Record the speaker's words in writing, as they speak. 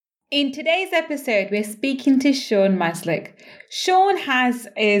In today's episode, we're speaking to Shawn Maslick. Shawn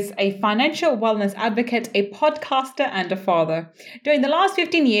is a financial wellness advocate, a podcaster, and a father. During the last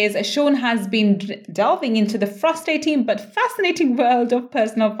 15 years, Shawn has been delving into the frustrating but fascinating world of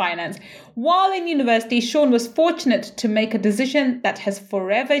personal finance. While in university, Shawn was fortunate to make a decision that has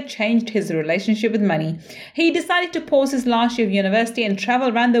forever changed his relationship with money. He decided to pause his last year of university and travel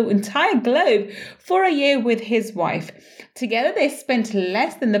around the entire globe for a year with his wife. Together, they spent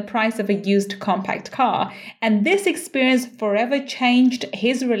less than the price of a used compact car, and this experience forever changed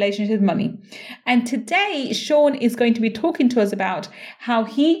his relationship with money. And today, Shawn is going to be talking to us about how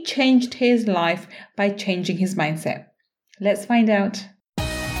he changed his life by changing his mindset. Let's find out.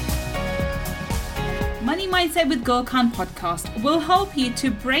 Money Mindset with Gul Khan podcast will help you to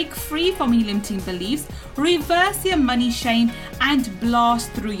break free from your limiting beliefs, reverse your money shame, and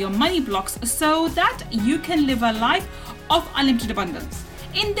blast through your money blocks so that you can live a life of unlimited abundance.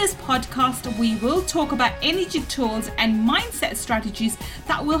 In this podcast, we will talk about energy tools and mindset strategies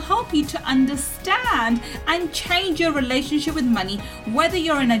that will help you to understand and change your relationship with money, whether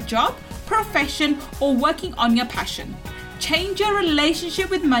you're in a job, profession, or working on your passion. Change your relationship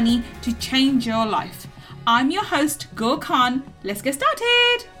with money to change your life. I'm your host, Gul Khan. Let's get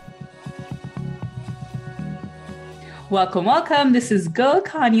started. Welcome. This is Gul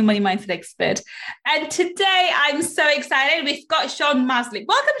Khan, your money mindset expert. And today I'm so excited. We've got Shawn Maslick.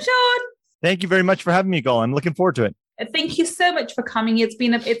 Welcome, Shawn. Thank you very much for having me, Gul. I'm looking forward to it. Thank you so much for coming.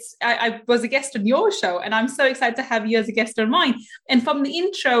 I was a guest on your show, and I'm so excited to have you as a guest on mine. And from the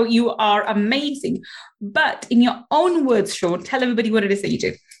intro, you are amazing. But in your own words, Shawn, tell everybody what it is that you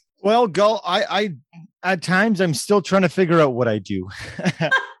do. Well, Gul, I at times I'm still trying to figure out what I do.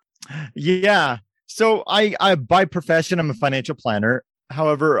 Yeah. So I by profession, I'm a financial planner.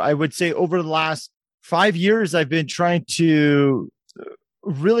 However, I would say over the last 5 years, I've been trying to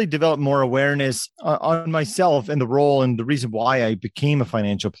really develop more awareness on myself and the role and the reason why I became a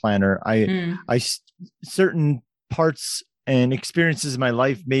financial planner. Certain parts and experiences in my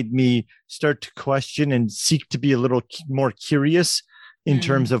life made me start to question and seek to be a little more curious in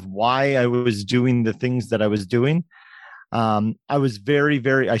terms of why I was doing the things that I was doing. I was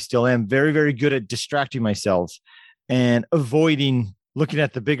I still am very, very good at distracting myself and avoiding looking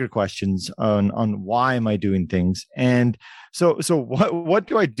at the bigger questions on why am I doing things. And so what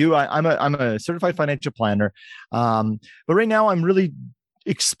do I do? I'm a certified financial planner. But right now I'm really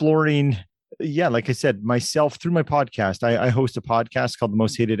exploring, like I said, myself through my podcast. I host a podcast called The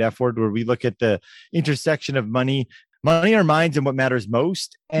Most Hated F Word, where we look at the intersection of money, our minds, and what matters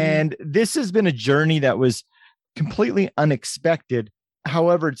most. And this has been a journey that was completely unexpected.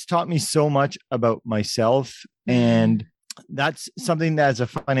 However, it's taught me so much about myself. And that's something that as a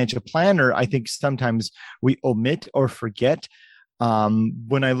financial planner, I think sometimes we omit or forget.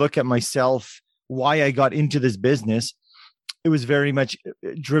 When I look at myself, why I got into this business, it was very much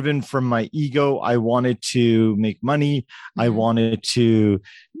driven from my ego. I wanted to make money. I wanted to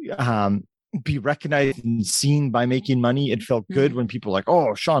be recognized and seen by making money. It felt good when people were like,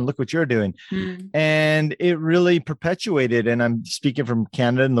 "Oh, Shawn, look what you're doing." And it really perpetuated. And I'm speaking from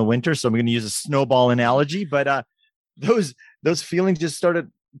Canada in the winter, so I'm going to use a snowball analogy, but those feelings just started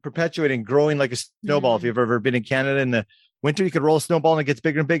perpetuating, growing like a snowball. If you've ever been in Canada in the winter, you could roll a snowball and it gets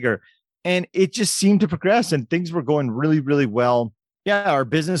bigger and bigger. And it just seemed to progress and things were going really, really well. Yeah, our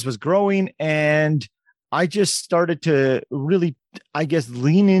business was growing, and I just started to really, I guess,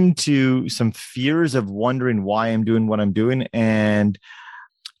 lean into some fears of wondering why I'm doing what I'm doing. And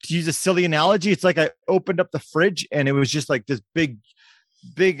to use a silly analogy, it's like I opened up the fridge and it was just like this big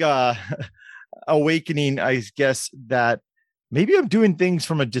awakening, I guess, that maybe I'm doing things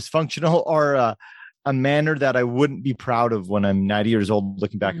from a dysfunctional or a manner that I wouldn't be proud of when I'm 90 years old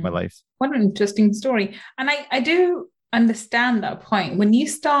looking back at my life. What an interesting story. And I do understand that point. When you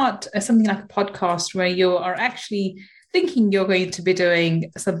start something like a podcast where you are actually thinking you're going to be doing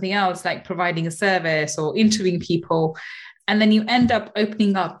something else, like providing a service or interviewing people, and then you end up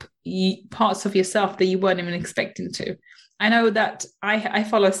opening up parts of yourself that you weren't even expecting to. I know that I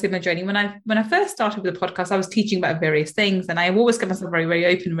follow a similar journey. When I first started with the podcast, I was teaching about various things, and I've always kept myself very, very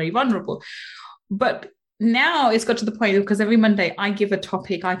open, very vulnerable. But now it's got to the point because every Monday I give a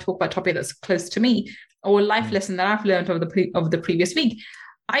topic, I talk about a topic that's close to me or a life lesson that I've learned over the previous week.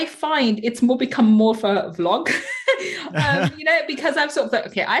 I find it's become more of a vlog, because I'm sort of like,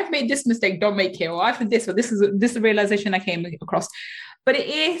 okay, I've made this mistake, don't make it, or I've done this, or this is a realization I came across. But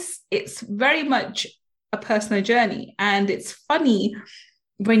it's very much a personal journey. And it's funny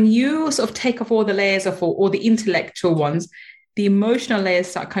when you sort of take off all the layers of all the intellectual ones, the emotional layers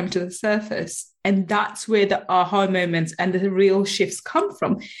start coming to the surface. And that's where the aha moments and the real shifts come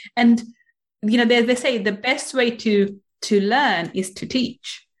from. And, they say the best way to learn is to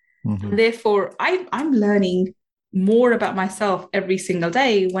teach. Mm-hmm. And therefore, I'm learning more about myself every single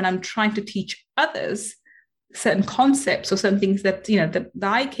day when I'm trying to teach others certain concepts or certain things that, that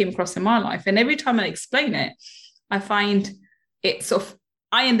I came across in my life. And every time I explain it, I find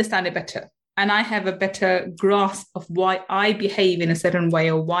I understand it better. And I have a better grasp of why I behave in a certain way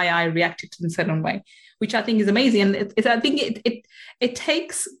or why I reacted in a certain way, which I think is amazing. And I think it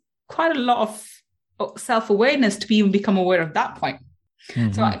takes quite a lot of self-awareness to even become aware of that point.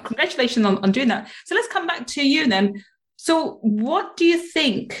 Mm-hmm. So congratulations on doing that. So let's come back to you then. So what do you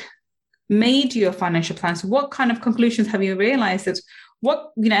think made you a financial planner? So what kind of conclusions have you realized that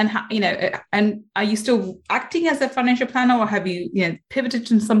and are you still acting as a financial planner, or have you, pivoted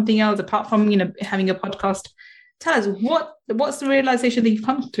to something else apart from, having a podcast? Tell us what's the realization that you've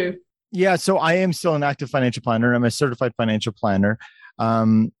come to? Yeah. So I am still an active financial planner. I'm a certified financial planner.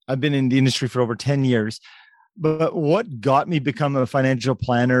 I've been in the industry for over 10 years. But what got me become a financial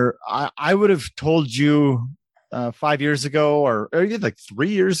planner, I would have told you 5 years ago or like 3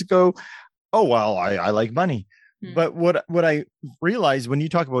 years ago, oh, well, I like money. But what I realized when you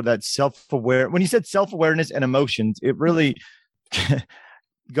talk about that when you said self-awareness and emotions, it really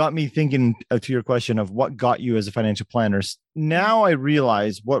got me thinking to your question of what got you as a financial planner. Now I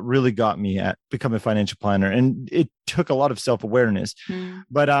realize what really got me at becoming a financial planner, and it took a lot of self-awareness.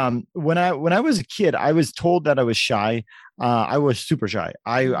 But when I was a kid, I was told that I was shy. I was super shy.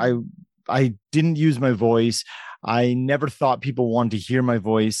 I didn't use my voice. I never thought people wanted to hear my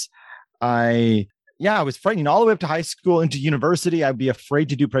voice. I was frightening all the way up to high school into university. I'd be afraid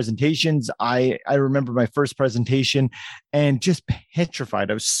to do presentations. I remember my first presentation and just petrified.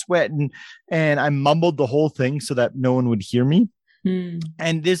 I was sweating and I mumbled the whole thing so that no one would hear me.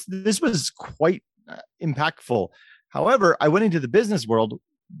 And this was quite impactful. However, I went into the business world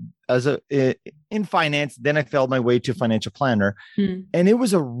in finance. Then I fell my way to financial planner. And it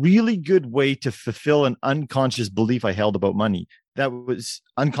was a really good way to fulfill an unconscious belief I held about money. That was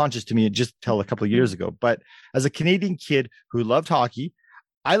unconscious to me just till a couple of years ago. But as a Canadian kid who loved hockey,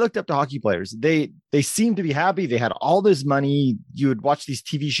 I looked up to hockey players. They seemed to be happy. They had all this money. You would watch these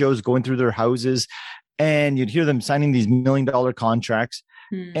TV shows going through their houses and you'd hear them signing these $1 million contracts.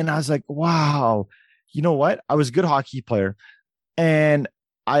 And I was like, wow, you know what? I was a good hockey player. And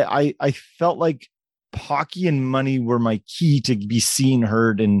I felt like hockey and money were my key to be seen,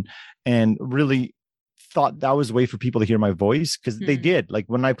 heard, and really thought that was a way for people to hear my voice, because they did. Like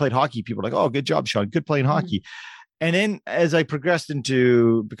when I played hockey, people were like, oh, good job, Sean, good playing hockey. And then as I progressed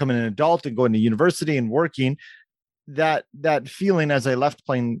into becoming an adult and going to university and working, that feeling as I left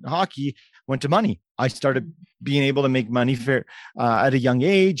playing hockey went to money. I started being able to make money at a young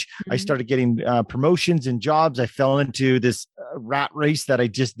age. I started getting promotions and jobs. I fell into this rat race that I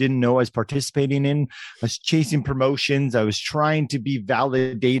just didn't know I was participating in. I was chasing promotions. I was trying to be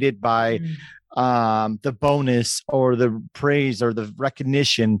validated by the bonus or the praise or the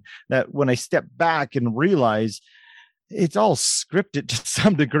recognition, that when I step back and realize it's all scripted to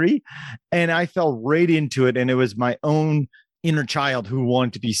some degree, and I fell right into it. And it was my own inner child who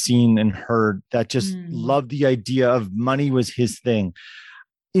wanted to be seen and heard, that just loved the idea of money was his thing.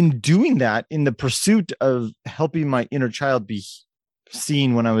 In doing that, in the pursuit of helping my inner child be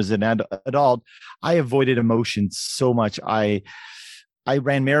seen when I was an adult, I avoided emotions so much. I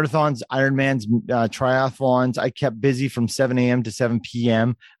ran marathons, Ironmans, triathlons. I kept busy from 7 a.m. to 7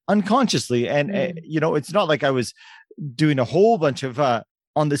 p.m. unconsciously. And, it's not like I was doing a whole bunch of,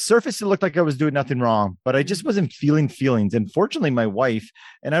 on the surface, it looked like I was doing nothing wrong, but I just wasn't feeling feelings. And fortunately, my wife,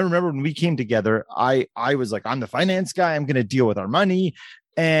 and I remember when we came together, I was like, I'm the finance guy. I'm going to deal with our money.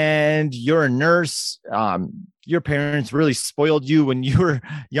 And you're a nurse. Your parents really spoiled you when you were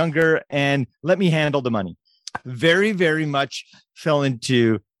younger, and let me handle the money. Very, very much fell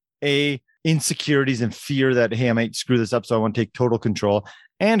into insecurities and fear that, hey, I might screw this up, so I want to take total control,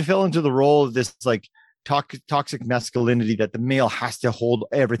 and fell into the role of this like toxic masculinity, that the male has to hold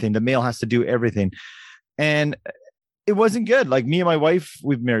everything. The male has to do everything. And it wasn't good. Like me and my wife,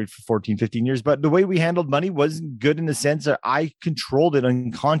 we've married for 14, 15 years, but the way we handled money wasn't good, in the sense that I controlled it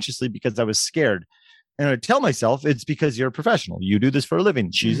unconsciously because I was scared. And I tell myself, it's because you're a professional. You do this for a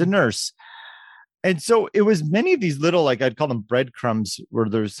living. She's a nurse. And so it was many of these little, like I'd call them breadcrumbs, where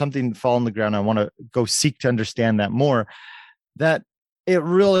there's something fall on the ground. I want to go seek to understand that more, that it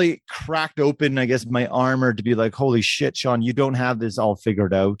really cracked open, I guess, my armor to be like, holy shit, Sean, you don't have this all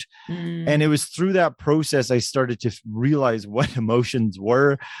figured out. And it was through that process I started to realize what emotions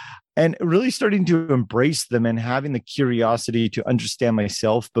were. and really starting to embrace them and having the curiosity to understand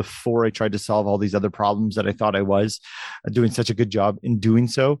myself before I tried to solve all these other problems that I thought I was doing such a good job in doing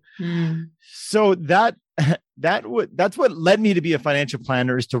so. So that's what led me to be a financial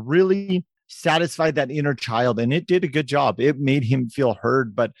planner, is to really satisfy that inner child. And it did a good job. It made him feel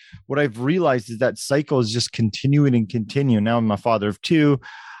heard. But what I've realized is that cycle is just continuing and continuing. Now I'm a father of two.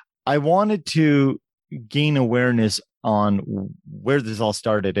 I wanted to gain awareness on where this all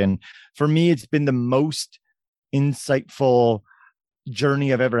started. And for me, it's been the most insightful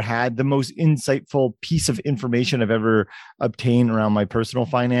journey I've ever had, the most insightful piece of information I've ever obtained around my personal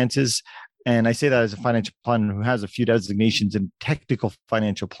finances. And I say that as a financial planner who has a few designations in technical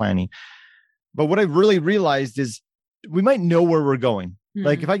financial planning. But what I really realized is we might know where we're going.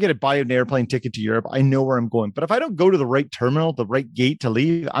 Like if I get to buy an airplane ticket to Europe, I know where I'm going. But if I don't go to the right terminal, the right gate to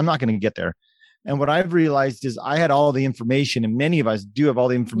leave, I'm not going to get there. And what I've realized is I had all the information, and many of us do have all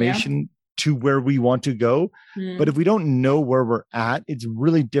the information to where we want to go. But if we don't know where we're at, it's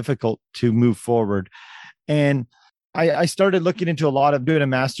really difficult to move forward. And I started looking into a lot of doing a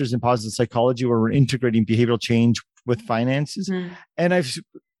master's in positive psychology, where we're integrating behavioral change with finances. And it's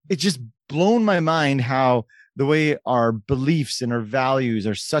just blown my mind how the way our beliefs and our values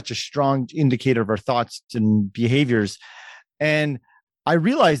are such a strong indicator of our thoughts and behaviors. And I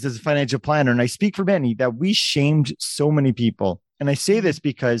realized as a financial planner, and I speak for many, that we shamed so many people. And I say this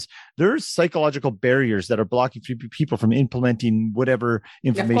because there's psychological barriers that are blocking people from implementing whatever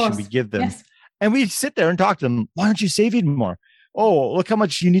information we give them. And we sit there and talk to them. Why aren't you saving more? Oh, look how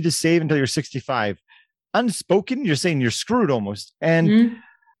much you need to save until you're 65. Unspoken, you're saying you're screwed almost. And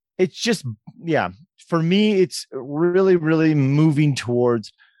it's just, for me, it's really, really moving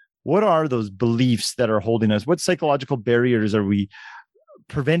towards what are those beliefs that are holding us? What psychological barriers are we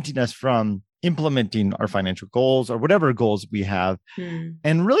preventing us from implementing our financial goals or whatever goals we have,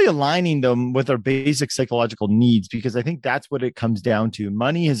 and really aligning them with our basic psychological needs? Because I think that's what it comes down to.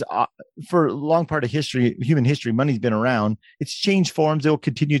 Money is, for a long part of history, human history, money's been around. It's changed forms. It'll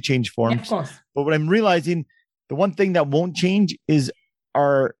continue to change forms. But what I'm realizing, the one thing that won't change is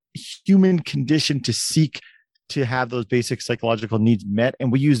our human condition to seek to have those basic psychological needs met. And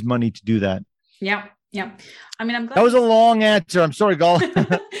we use money to do that. Yeah. I mean, I'm glad that was a long answer. I'm sorry, Gal.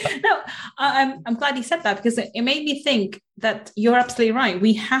 No, I'm glad you said that, because it made me think that you're absolutely right.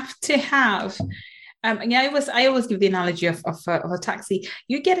 We have to have, I always give the analogy of a taxi.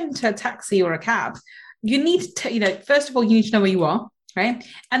 You get into a taxi or a cab, you need to, first of all, you need to know where you are, right?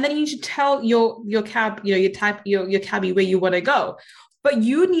 And then you need to tell your cab, your cabbie where you want to go. But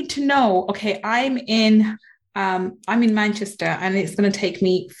you need to know, okay, I'm in Manchester and it's going to take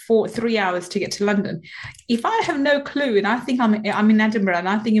me 3 hours to get to London. If I have no clue and I think I'm in Edinburgh and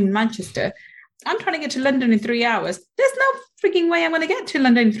I think I'm in Manchester, I'm trying to get to London in 3 hours. There's no freaking way I'm going to get to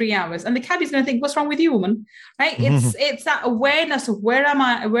London in 3 hours. And the cabbie's going to think, what's wrong with you, woman? Right? It's that awareness of where am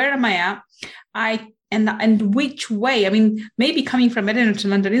I at? And which way? I mean, maybe coming from Edinburgh to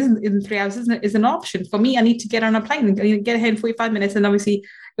London in 3 hours is an option. For me, I need to get on a plane and get here in 45 minutes, and obviously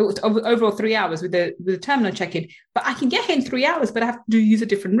it was overall 3 hours with the terminal check-in. But I can get here in 3 hours, but I have to use a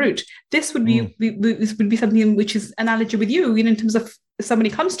different route. This would be something which is analogy with you, in terms of if somebody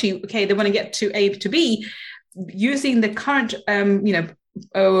comes to you, okay, they want to get to A to B, using the current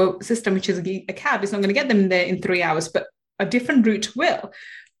system, which is a cab, is not going to get them there in 3 hours, but a different route will.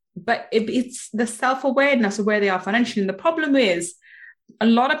 But it's the self-awareness of where they are financially. And the problem is, a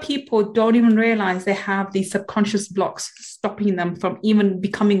lot of people don't even realize they have these subconscious blocks stopping them from even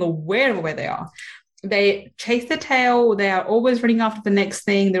becoming aware of where they are. They chase the tail. They are always running after the next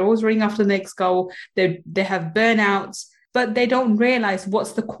thing. They're always running after the next goal. They have burnouts, but they don't realize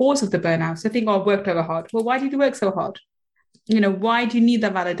what's the cause of the burnouts. They think, oh, I worked over hard. Well, why did you work so hard? Why do you need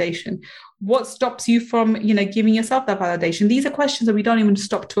that validation? What stops you from, giving yourself that validation? These are questions that we don't even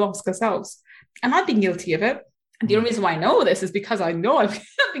stop to ask ourselves. And I've been guilty of it. And the only reason why I know this is because I know I've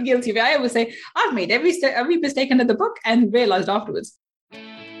been guilty of it. I always say, I've made every mistake under the book and realized afterwards.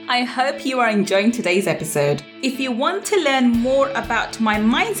 I hope you are enjoying today's episode. If you want to learn more about my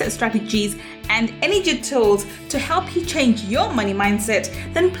mindset strategies and energy tools to help you change your money mindset,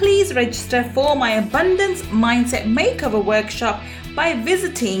 then please register for my Abundance Mindset Makeover Workshop by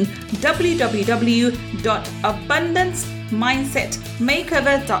visiting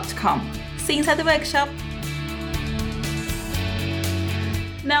www.abundancemindsetmakeover.com. See you inside the workshop.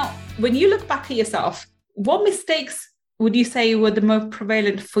 Now, when you look back at yourself, what mistakes would you say were the most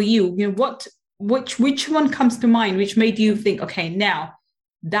prevalent for you? Which one comes to mind, which made you think, okay, now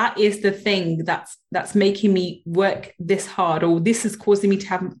that is the thing that's making me work this hard, or this is causing me to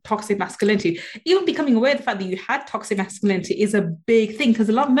have toxic masculinity. Even becoming aware of the fact that you had toxic masculinity is a big thing, because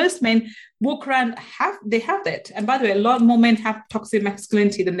most men walk around have it. And by the way, a lot more men have toxic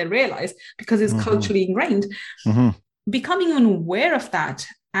masculinity than they realize, because it's culturally ingrained. Becoming aware of that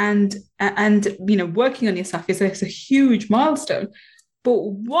and working on yourself is a huge milestone. But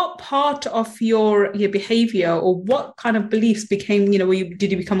what part of your behavior, or what kind of beliefs did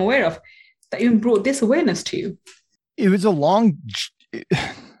you become aware of that even brought this awareness to you? It was a long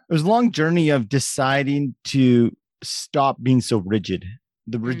journey of deciding to stop being so rigid.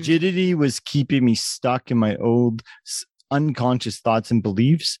 The rigidity was keeping me stuck in my old unconscious thoughts and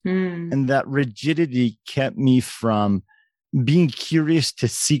beliefs. And that rigidity kept me from being curious to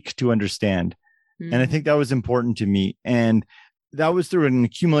seek to understand. And I think that was important to me. And that was through an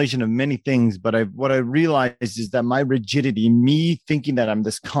accumulation of many things. But what I realized is that my rigidity, me thinking that I'm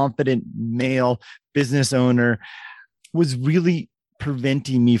this confident male business owner, was really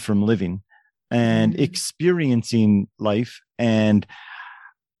preventing me from living and experiencing life. And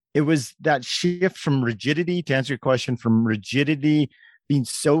it was that shift from rigidity, to answer your question, from rigidity, being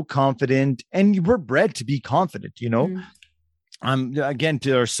so confident, and we're bred to be confident, again,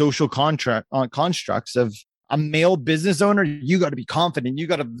 to our social constructs of a male business owner, you got to be confident. You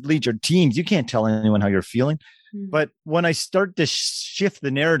got to lead your teams. You can't tell anyone how you're feeling. But when I start to shift the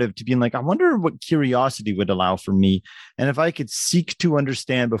narrative to being like, I wonder what curiosity would allow for me. And if I could seek to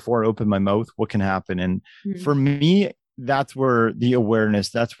understand before I open my mouth, what can happen? And for me, that's where the awareness,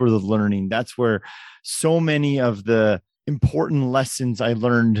 that's where the learning, that's where so many of the important lessons I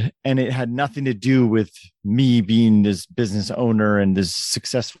learned. And it had nothing to do with me being this business owner and this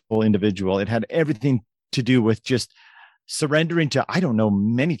successful individual. It had everything to do with just surrendering to, I don't know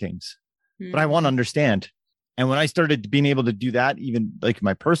many things, but I want to understand. And when I started being able to do that, even like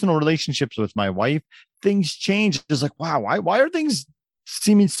my personal relationships with my wife, things changed. It's like, wow, why are things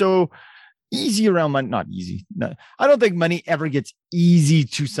seeming so easy around money? Not easy. No, I don't think money ever gets easy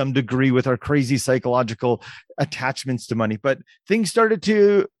to some degree with our crazy psychological attachments to money, but things started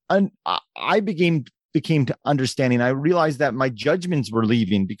to, I became to understanding. I realized that my judgments were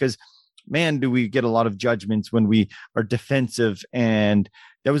leaving, because man, do we get a lot of judgments when we are defensive. And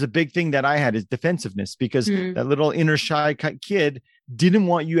that was a big thing that I had, is defensiveness, because that little inner shy kid didn't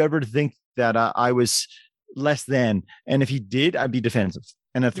want you ever to think that I was less than. And if he did, I'd be defensive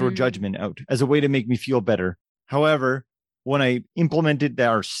and I'd throw judgment out as a way to make me feel better. However, when I implemented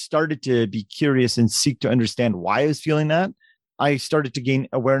that, or started to be curious and seek to understand why I was feeling that, I started to gain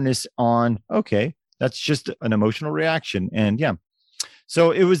awareness on, okay, that's just an emotional reaction. And yeah.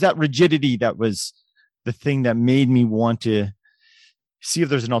 So it was that rigidity that was the thing that made me want to see if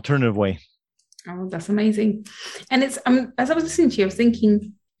there's an alternative way. Oh, that's amazing. And it's as I was listening to you, I was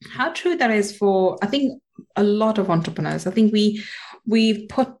thinking how true that is for, I think, a lot of entrepreneurs. I think we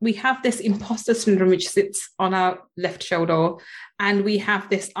have this imposter syndrome which sits on our left shoulder, and we have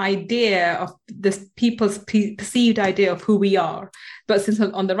this idea of this people's perceived idea of who we are, but since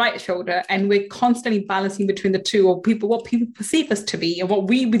on the right shoulder, and we're constantly balancing between the two, or what people perceive us to be and what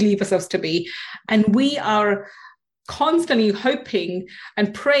we believe ourselves to be, and we are constantly hoping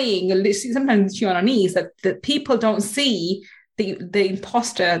and praying, sometimes on our knees, that people don't see the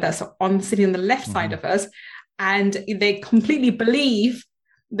imposter that's sitting on the left side of us, and they completely believe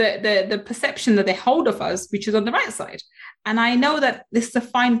the perception that they hold of us, which is on the right side. And I know that this is a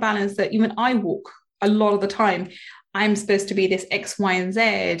fine balance that even I walk a lot of the time. I'm supposed to be this X, Y, and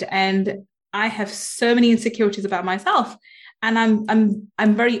Z, and I have so many insecurities about myself. And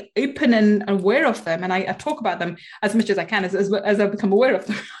I'm very open and aware of them, and I talk about them as much as I can as I become aware of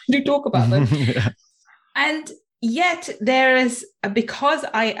them. I do talk about them. Yeah. And yet there is, because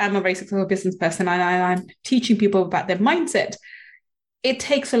I am a very successful business person and I'm teaching people about their mindset, it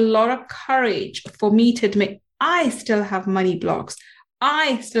takes a lot of courage for me to admit I still have money blocks.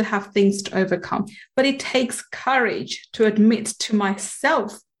 I still have things to overcome, but it takes courage to admit to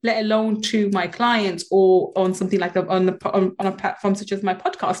myself, let alone to my clients, or on something like on a platform such as my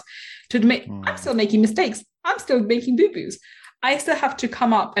podcast, to admit I'm still making mistakes. I'm still making boo-boos. I still have to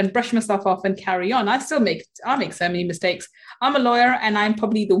come up and brush myself off and carry on. I make so many mistakes. I'm a lawyer, and I'm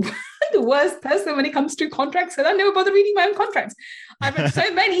probably the worst person when it comes to contracts, because I never bother reading my own contracts. I've read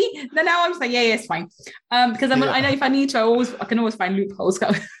so many that now I'm just like, yeah, it's fine. Because I know if I need to, I can always find loopholes.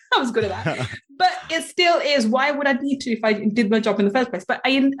 I was good at that. But it still is, why would I need to if I did my job in the first place? But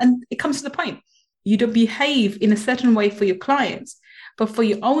and it comes to the point. You don't behave in a certain way for your clients, but for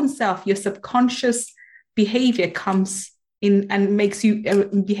your own self, your subconscious behavior comes in and makes you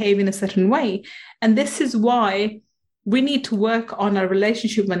behave in a certain way. And this is why we need to work on our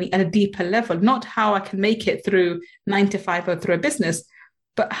relationship with money at a deeper level, not how I can make it through 9 to 5 or through a business,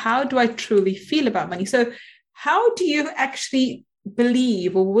 but how do I truly feel about money? So how do you actually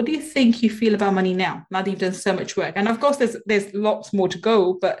believe, or what do you think you feel about money now that you've done so much work? And of course, there's lots more to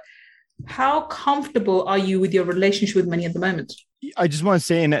go, but how comfortable are you with your relationship with money at the moment? I just want to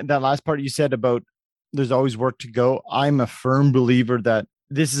say in that last part you said about there's always work to go. I'm a firm believer that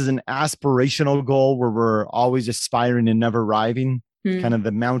this is an aspirational goal where we're always aspiring and never arriving, kind of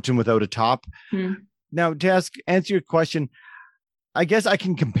the mountain without a top. Now, to answer your question, I guess I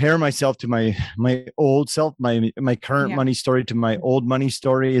can compare myself to my old self, my current money story to my old money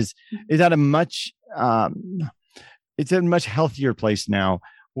story is at a much it's a much healthier place now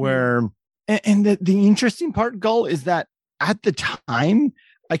where and the interesting part, Gull, is that at the time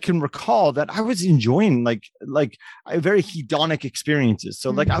I can recall that I was enjoying like very hedonic experiences.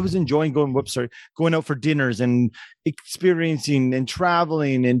 So like I was enjoying going out for dinners and experiencing and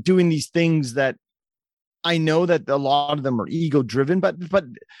traveling and doing these things that I know that a lot of them are ego driven, but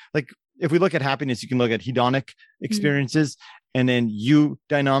like if we look at happiness, you can look at hedonic experiences and then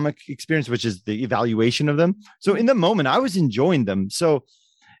eudaimonic experience, which is the evaluation of them. So in the moment, I was enjoying them. So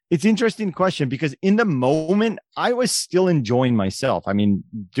it's an interesting question because in the moment, I was still enjoying myself. I mean,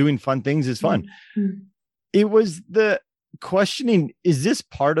 doing fun things is fun. It was the questioning, is this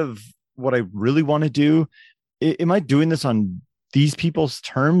part of what I really want to do? Am I doing this on these people's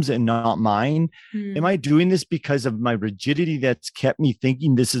terms and not mine? Am I doing this because of my rigidity that's kept me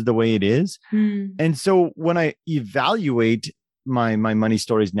thinking this is the way it is? And so when I evaluate my money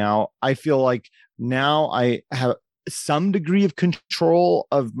stories now, I feel like now I have some degree of control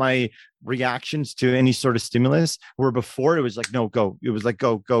of my reactions to any sort of stimulus, where before it was like, no, go. It was like,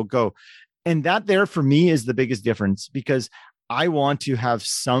 go. And that there for me is the biggest difference because I want to have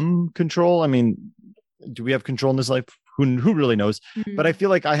some control. I mean, do we have control in this life? Who really knows? But I feel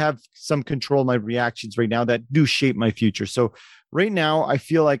like I have some control of my reactions right now that do shape my future. So right now I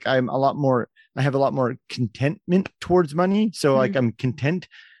feel like I have a lot more contentment towards money. So like I'm content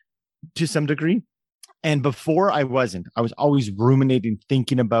to some degree. And before I wasn't. I was always ruminating,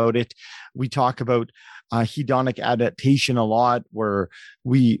 thinking about it. We talk about hedonic adaptation a lot, where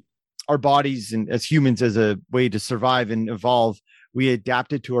our bodies and as humans, as a way to survive and evolve, we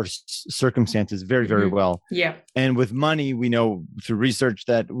adapted to our circumstances very, very well. Yeah. And with money, we know through research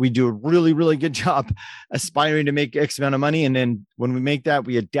that we do a really, really good job aspiring to make X amount of money. And then when we make that,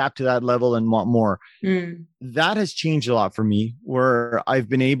 we adapt to that level and want more. That has changed a lot for me, where I've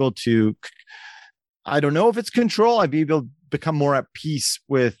been able to, I don't know if it's control, I'd be able to become more at peace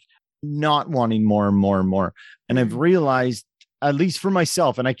with not wanting more and more and more. And I've realized, at least for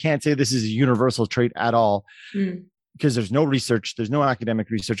myself, and I can't say this is a universal trait at all, because there's no research, there's no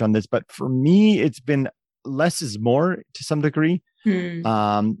academic research on this, but for me, it's been less is more to some degree,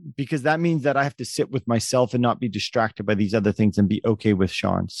 because that means that I have to sit with myself and not be distracted by these other things and be okay with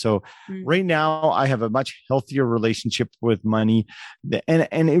Sean. So right now I have a much healthier relationship with money,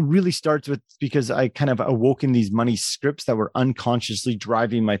 and it really starts with, because I kind of awoken these money scripts that were unconsciously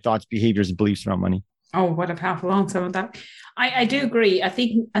driving my thoughts, behaviors, and beliefs around money. Oh, what a powerful answer with that. I do agree. I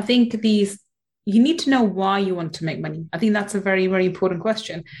think you need to know why you want to make money. I think that's a very, very important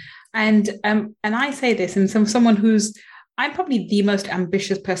question. And I say this, and someone I'm probably the most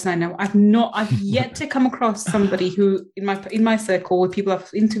ambitious person I know. I've yet to come across somebody who in my circle, with people I've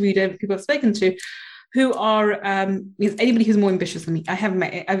interviewed and people I've spoken to, who are anybody who's more ambitious than me. I've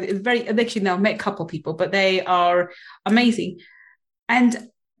met a couple of people, but they are amazing. And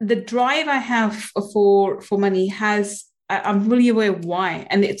the drive I have for money I'm really aware of why,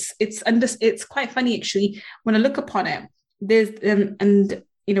 and it's quite funny actually when I look upon it. There's and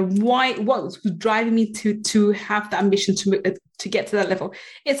you know why, what was driving me to have the ambition to get to that level.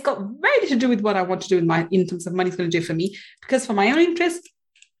 It's got very little to do with what I want to do in terms of money's going to do for me, because for my own interest,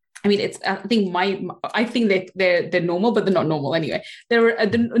 I mean, I think they're normal, but they're not normal anyway. They're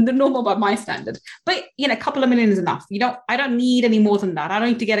normal by my standard. But a couple of million is enough. I don't need any more than that. I don't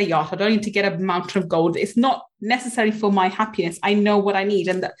need to get a yacht. I don't need to get a mountain of gold. It's not necessary for my happiness. I know what I need,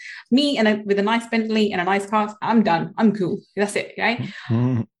 and with a nice Bentley and a nice car, I'm done. I'm cool. That's it, right?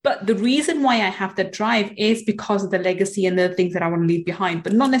 But the reason why I have that drive is because of the legacy and the things that I want to leave behind,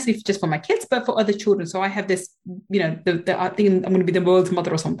 but not necessarily just for my kids, but for other children. So I have this, I think I'm going to be the world's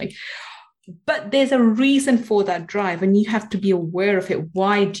mother or something. But there's a reason for that drive, and you have to be aware of it.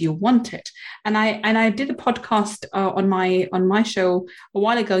 Why do you want it? And I did a podcast on my show a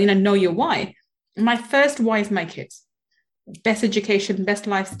while ago. Know your why. My first why is my kids. Best education, best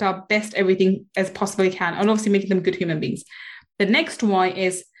lifestyle, best everything as possibly can, and obviously making them good human beings. The next why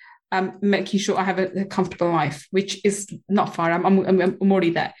is making sure I have a comfortable life, which is not far. I'm already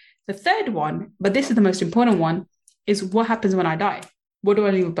there. The third one, but this is the most important one, is what happens when I die? What do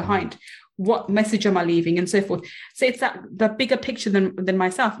I leave behind? What message am I leaving, and so forth? So it's the bigger picture than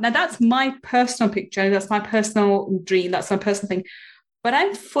myself. Now that's my personal picture. That's my personal dream. That's my personal thing. But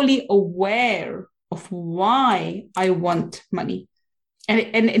I'm fully aware of why I want money. And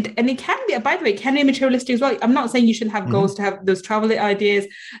it can be, by the way, it can be materialistic as well. I'm not saying you should have goals to have those travel ideas,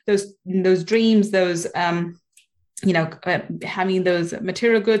 those dreams, those having those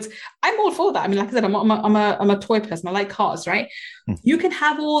material goods. I'm all for that. I mean, like I said, I'm a toy person. I like cars, right? You can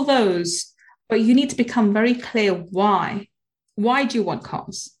have all those, but you need to become very clear why. Why do you want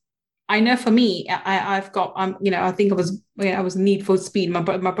cars? I know for me, I've got, I think I was Need for Speed. My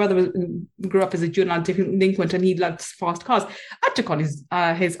brother grew up as a juvenile delinquent, and he loved fast cars. I took on his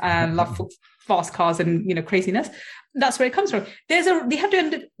love for fast cars and craziness. That's where it comes from. You have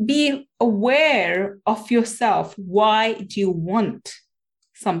to be aware of yourself. Why do you want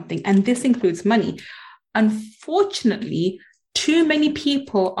something? And this includes money. Unfortunately, too many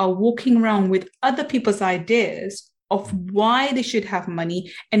people are walking around with other people's ideas of why they should have money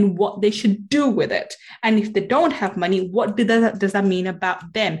and what they should do with it. And if they don't have money, what does that mean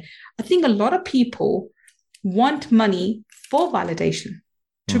about them? I think a lot of people want money for validation,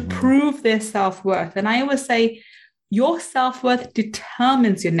 to prove their self-worth. And I always say, your self-worth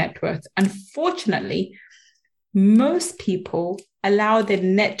determines your net worth. Unfortunately, most people allow their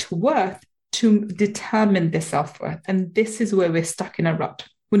net worth to determine their self-worth. And this is where we're stuck in a rut.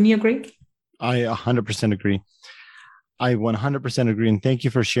 Wouldn't you agree? I 100% agree. I 100% agree. And thank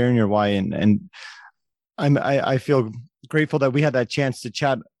you for sharing your why. And I feel grateful that we had that chance to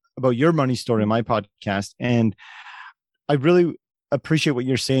chat about your money story on my podcast. And I really appreciate what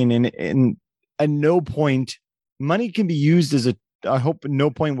you're saying. And at no point, money can be used as I hope at no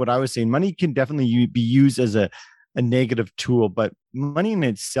point what I was saying, money can definitely be used as a negative tool, but money in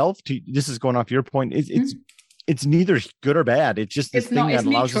itself, this is going off your point, it's neither good or bad. It's just this thing that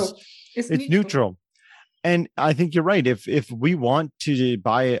allows us. It's neutral. And I think you're right. If we want to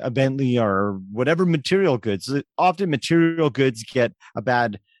buy a Bentley or whatever material goods, often material goods get a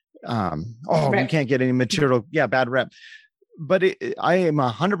bad, we can't get any material, bad rep. But I am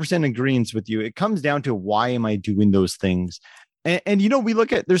 100% in agreement with you. It comes down to why am I doing those things? And we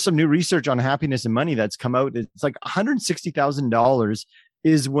look at, there's some new research on happiness and money that's come out. It's like $160,000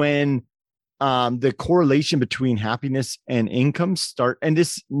 is when the correlation between happiness and income start. And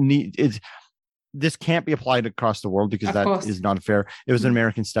this can't be applied across the world because is not fair. It was an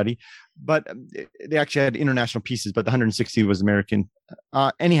American study, but they actually had international pieces, but the 160 was American.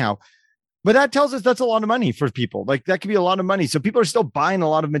 Anyhow, but that tells us that's a lot of money for people. Like that could be a lot of money. So people are still buying a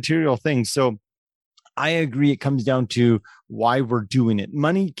lot of material things. So I agree. It comes down to why we're doing it.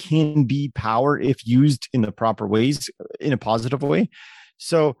 Money can be power if used in the proper ways, in a positive way.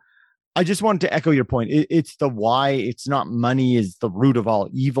 So I just wanted to echo your point. It's the why. It's not money is the root of all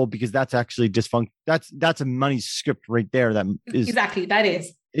evil, because that's actually dysfunction. That's a money script right there. That is exactly that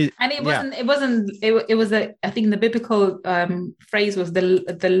is. And it was I think the biblical phrase was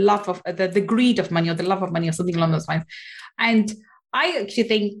the love of the greed of money, or the love of money, or something along those lines. And I actually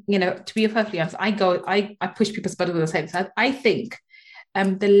think, to be perfectly honest, I push people's buttons with the same side. I think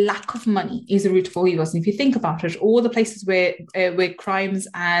the lack of money is the root of all evils. And if you think about it, all the places where crimes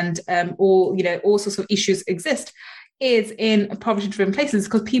and all sorts of issues exist is in poverty-driven places,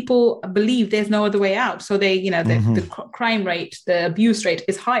 because people believe there's no other way out. So they, the crime rate, the abuse rate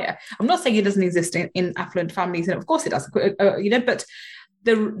is higher. I'm not saying it doesn't exist in affluent families, and of course it does, but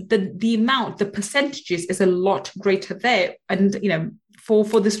the amount, the percentages is a lot greater there. And,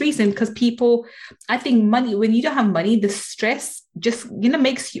 for this reason, because people, I think money, when you don't have money, the stress just,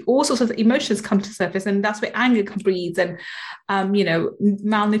 makes you, all sorts of emotions come to surface. And that's where anger breeds, and,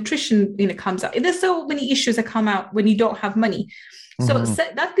 malnutrition, comes out. There's so many issues that come out when you don't have money. So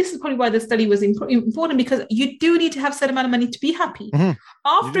this is probably why the study was important, because you do need to have a certain amount of money to be happy.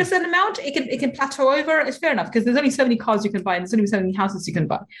 After a certain amount, it can plateau over. It's fair enough, because there's only so many cars you can buy, and there's only so many houses you can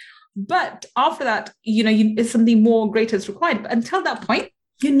buy. But after that, it's something more greater is required. But until that point,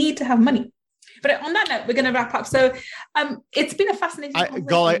 you need to have money. But on that note, we're going to wrap up. So it's been a fascinating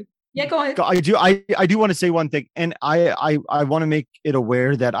conversation. Yeah, go ahead. I do want to say one thing, and I want to make it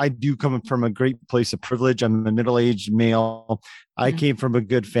aware that I do come from a great place of privilege. I'm a middle-aged male. I came from a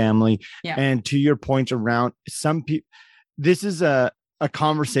good family. Yeah. And to your point around some people, this is a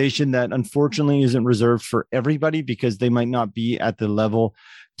conversation that unfortunately isn't reserved for everybody, because they might not be at the level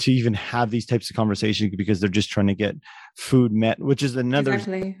to even have these types of conversations because they're just trying to get food met, which is another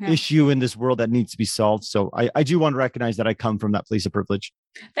issue in this world that needs to be solved. So I do want to recognize that I come from that place of privilege.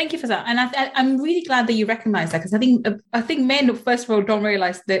 Thank you for that. And I'm really glad that you recognize that, because I think men, first of all, don't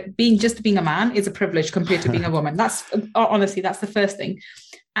realize that being a man is a privilege compared to being a woman. That's honestly, that's the first thing.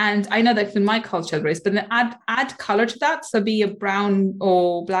 And I know that in my culture there is, but then add color to that. So be a brown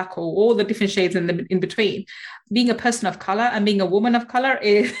or black or all the different shades in between. Being a person of color and being a woman of color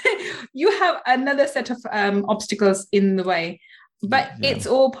is you have another set of obstacles in the way. But it's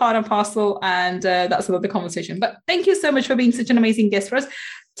all part and parcel, and that's another conversation. But thank you so much for being such an amazing guest for us.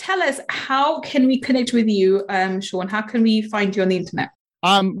 Tell us, how can we connect with you, Sean? How can we find you on the internet?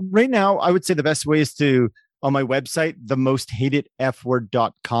 Right now, I would say the best way is on my website,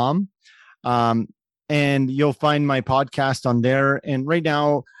 themosthatedfword.com. And you'll find my podcast on there. And right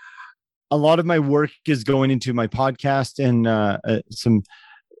now, a lot of my work is going into my podcast and some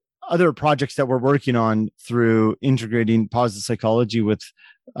other projects that we're working on through integrating positive psychology with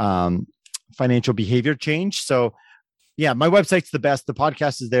financial behavior change. So yeah, my website's the best. The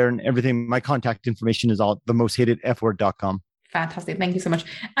podcast is there and everything. My contact information is all themosthatedfword.com. Fantastic. Thank you so much.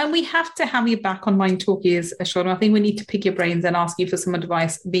 And we have to have you back on Mind Talkies, Sean. I think we need to pick your brains and ask you for some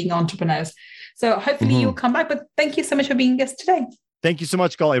advice being entrepreneurs. So hopefully you'll come back. But thank you so much for being a guest today. Thank you so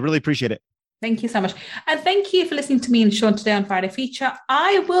much, Gul. I really appreciate it. Thank you so much. And thank you for listening to me and Sean today on Friday Feature.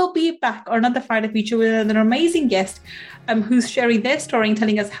 I will be back on another Friday Feature with another amazing guest who's sharing their story and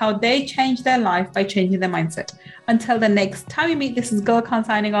telling us how they changed their life by changing their mindset. Until the next time we meet, this is Gul Khan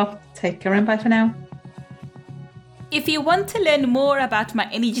signing off. Take care and bye for now. If you want to learn more about my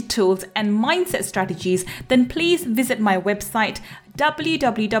energy tools and mindset strategies, then please visit my website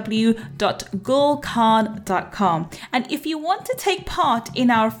www.gulkhan.com. And if you want to take part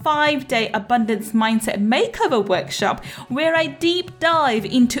in our 5-day abundance mindset makeover workshop, where I deep dive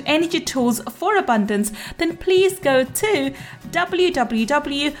into energy tools for abundance, then please go to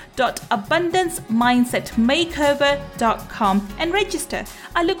www.abundancemindsetmakeover.com and register.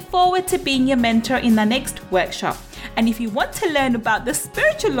 I look forward to being your mentor in the next workshop. And if you want to learn about the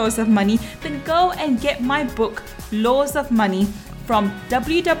spiritual laws of money, then go and get my book, Laws of Money, from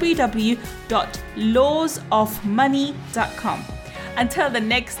www.lawsofmoney.com. Until the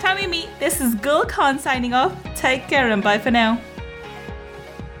next time we meet, this is Gul Khan signing off. Take care and bye for now.